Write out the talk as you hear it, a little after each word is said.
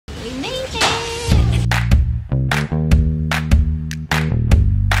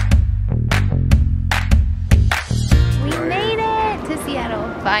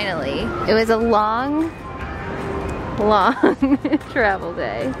It was a long travel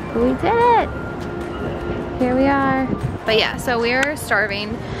day. But we did it. Here we are. But yeah, so we're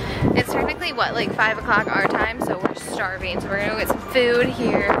starving. It's technically what, like 5 o'clock our time, so we're starving. So we're gonna go get some food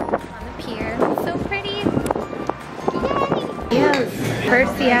here on the pier. It's so pretty. Yay! Yes,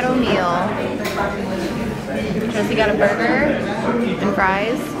 first Seattle meal. Jesse got a burger and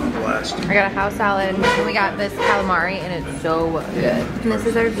fries. Blast. I got a house salad, and we got this calamari, and it's so good. And this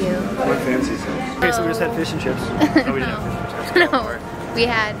is our view. What fancy stuff. Okay, so we just had fish and chips. Oh, we didn't have fish and chips. No, we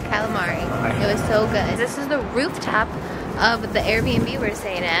had calamari. It was so good. This is the rooftop of the Airbnb we're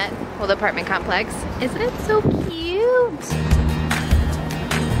staying at, well, the apartment complex. Isn't it so cute?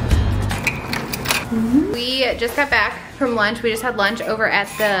 We just got back from lunch. We just had lunch over at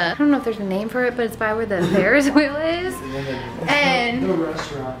the, I don't know if there's a name for it, but it's by where the Ferris wheel is. And the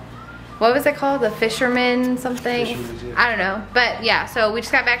restaurant. what was it called? The Fisherman something? I don't know. But yeah, so we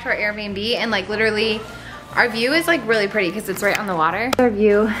just got back to our Airbnb, and like literally our view is like really pretty because it's right on the water. Our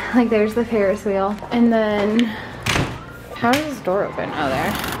view, like there's the Ferris wheel. And then, how does this door open? Oh, there.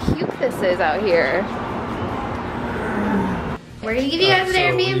 How cute this is out here. We're gonna give you guys an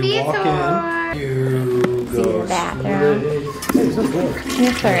Airbnb tour. You See the bathroom.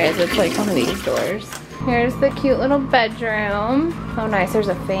 Yes, there is. It's like one of these doors. Here's the cute little bedroom. Oh, nice. There's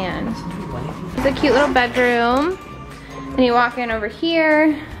a fan. It's a cute little bedroom. And you walk in over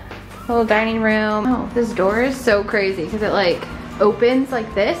here. Little dining room. Oh, this door is so crazy because it like opens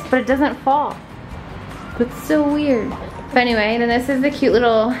like this, but it doesn't fall. It's so weird. But anyway, then this is the cute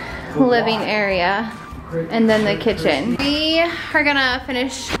little living area. And then the kitchen. We are gonna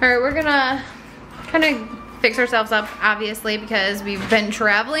finish, or we're gonna kind of fix ourselves up, obviously, because we've been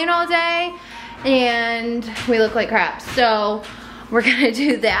traveling all day and we look like crap. So we're gonna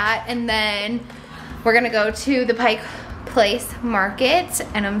do that, and then we're gonna go to the Pike Place Market,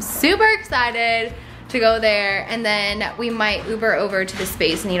 and I'm super excited to go there, and then we might Uber over to the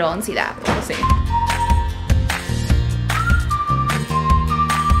Space Needle and see that. We'll see.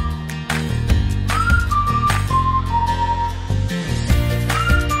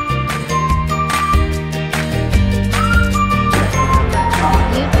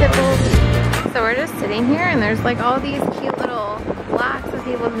 So we're just sitting here, and there's like all these cute little blocks with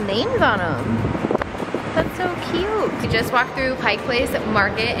people's names on them. That's so cute. We just walked through Pike Place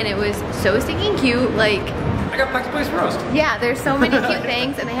Market, and it was so stinking cute. Like, I got Pike Place roast. yeah, there's so many cute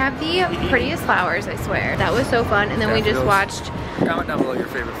things, and they have the prettiest flowers, I swear. That was so fun. And then we just watched. Comment down below your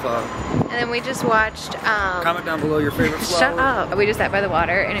favorite flower. And then we just watched. Comment down below your favorite flower. Shut up. We just sat by the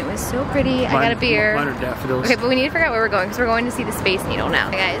water, and it was so pretty. I got a beer. Mine are daffodils. Okay, but we need to figure out where we're going, because we're going to see the Space Needle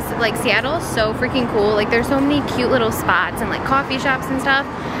now. Hey guys, like Seattle is so freaking cool. Like there's so many cute little spots and like coffee shops and stuff.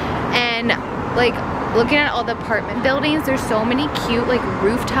 And like looking at all the apartment buildings, there's so many cute like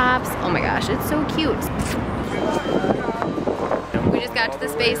rooftops. Oh my gosh, it's so cute. We just got to the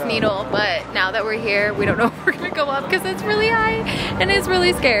Space Needle, but now that we're here, we don't know if we're gonna go up because it's really high and it's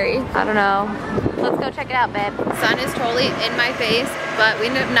really scary. I don't know. Let's go check it out, babe. The sun is totally in my face, but we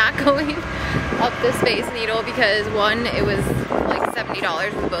ended up not going up the Space Needle because one, it was like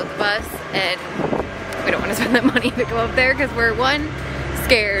 $70 for both of us, and we don't want to spend that money to go up there because we're one,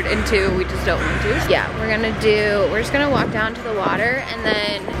 scared, and two, we just don't want to. Yeah, we're just gonna walk down to the water and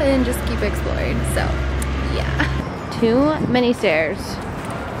then just keep exploring. So yeah. Too many stairs.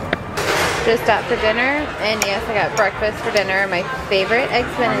 Just stopped for dinner, and yes, I got breakfast for dinner. My favorite,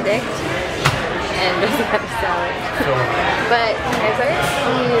 Eggs Benedict, and just got a salad. But here's our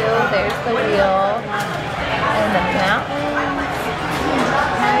view. There's the wheel, and the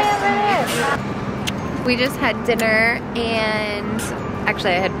mountains. We just had dinner, and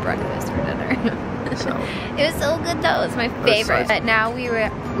actually I had breakfast for dinner. It was so good though. It's my favorite. But now we are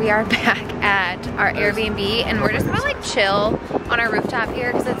back at our Airbnb, and we're just gonna like chill on our rooftop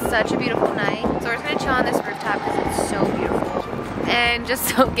here because it's such a beautiful night. So we're just gonna chill on this rooftop because it's so beautiful, and just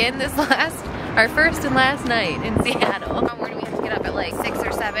soak in this our first and last night in Seattle. Where do we have to get up at like 6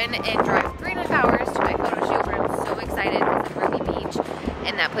 or 7 and drive 3.5 hours to my photo shoot, where I'm so excited. It's at Ruby Beach,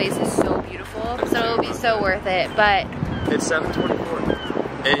 and that place is so beautiful. So it'll be so worth it. But it's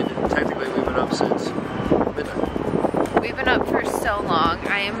 7:24, and technically we've been up since midnight. We've been up for so long.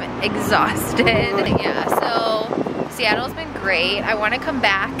 I am exhausted. Yeah, so Seattle's been great. I want to come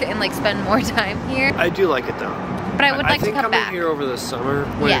back and like spend more time here. I do like it though. But I would like to come back. I think coming here over the summer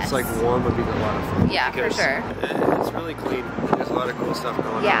when it's like warm would be a lot of fun. Yeah, for sure. It's really clean. There's a lot of cool stuff going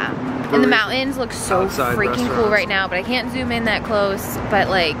on. Yeah. And the mountains look so freaking cool right now, but I can't zoom in that close. But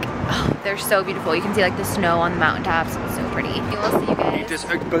like, oh, they're so beautiful. You can see like the snow on the mountaintops. It's so pretty. We'll see you guys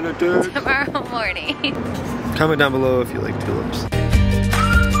tomorrow morning. Comment down below if you like tulips.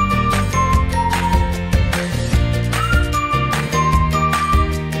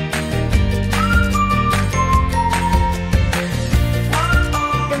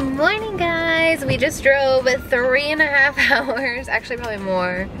 just drove 3.5 hours, actually probably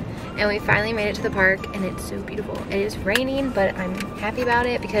more, and we finally made it to the park, and it's so beautiful. It is raining, but I'm happy about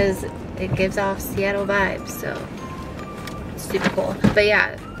it because it gives off Seattle vibes, so it's super cool. But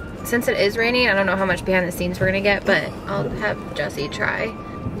yeah, since it is raining, I don't know how much behind the scenes we're gonna get, but I'll have Jesse try.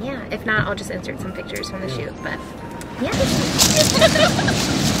 Yeah, if not, I'll just insert some pictures from the shoot, but yeah.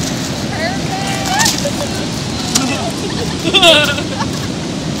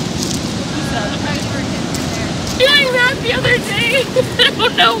 Doing that the other day. I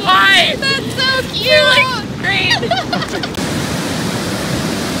don't know why. That's so cute. You're like great.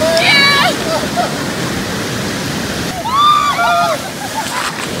 Yeah.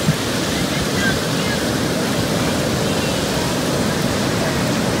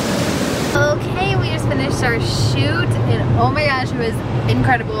 Okay, we just finished our shoot, and oh my gosh, it was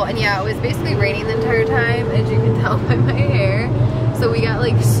incredible. And yeah, it was basically raining the entire time, as you can tell by my hair. So we got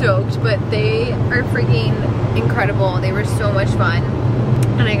like soaked, but they are freaking incredible. They were so much fun,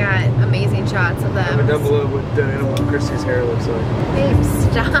 and I got amazing shots of them. Comment down below what Christy's hair looks like. Babe,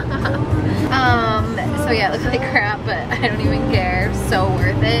 stop. So yeah, it looks like crap, but I don't even care. So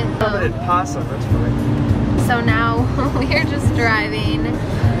worth it. Commented possum, that's fine. So now we are just driving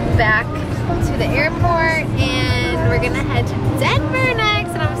back to the airport, and we're gonna head to Denver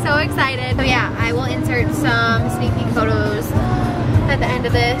next, and I'm so excited. So yeah, I will insert some sneak peek photos at the end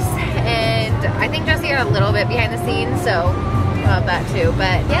of this, and I think Jesse got a little bit behind the scenes, so that too.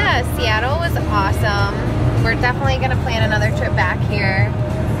 But yeah, Seattle was awesome. We're definitely gonna plan another trip back here,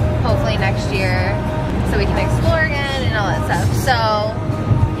 hopefully next year, so we can explore again and all that stuff. So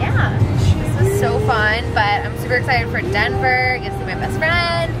yeah, this was so fun, but I'm super excited for Denver. I get to see my best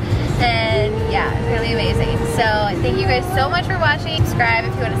friend, and yeah, it's really amazing. So thank you guys so much for watching. Subscribe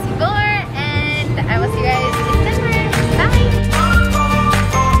if you want to see more, and I will see you guys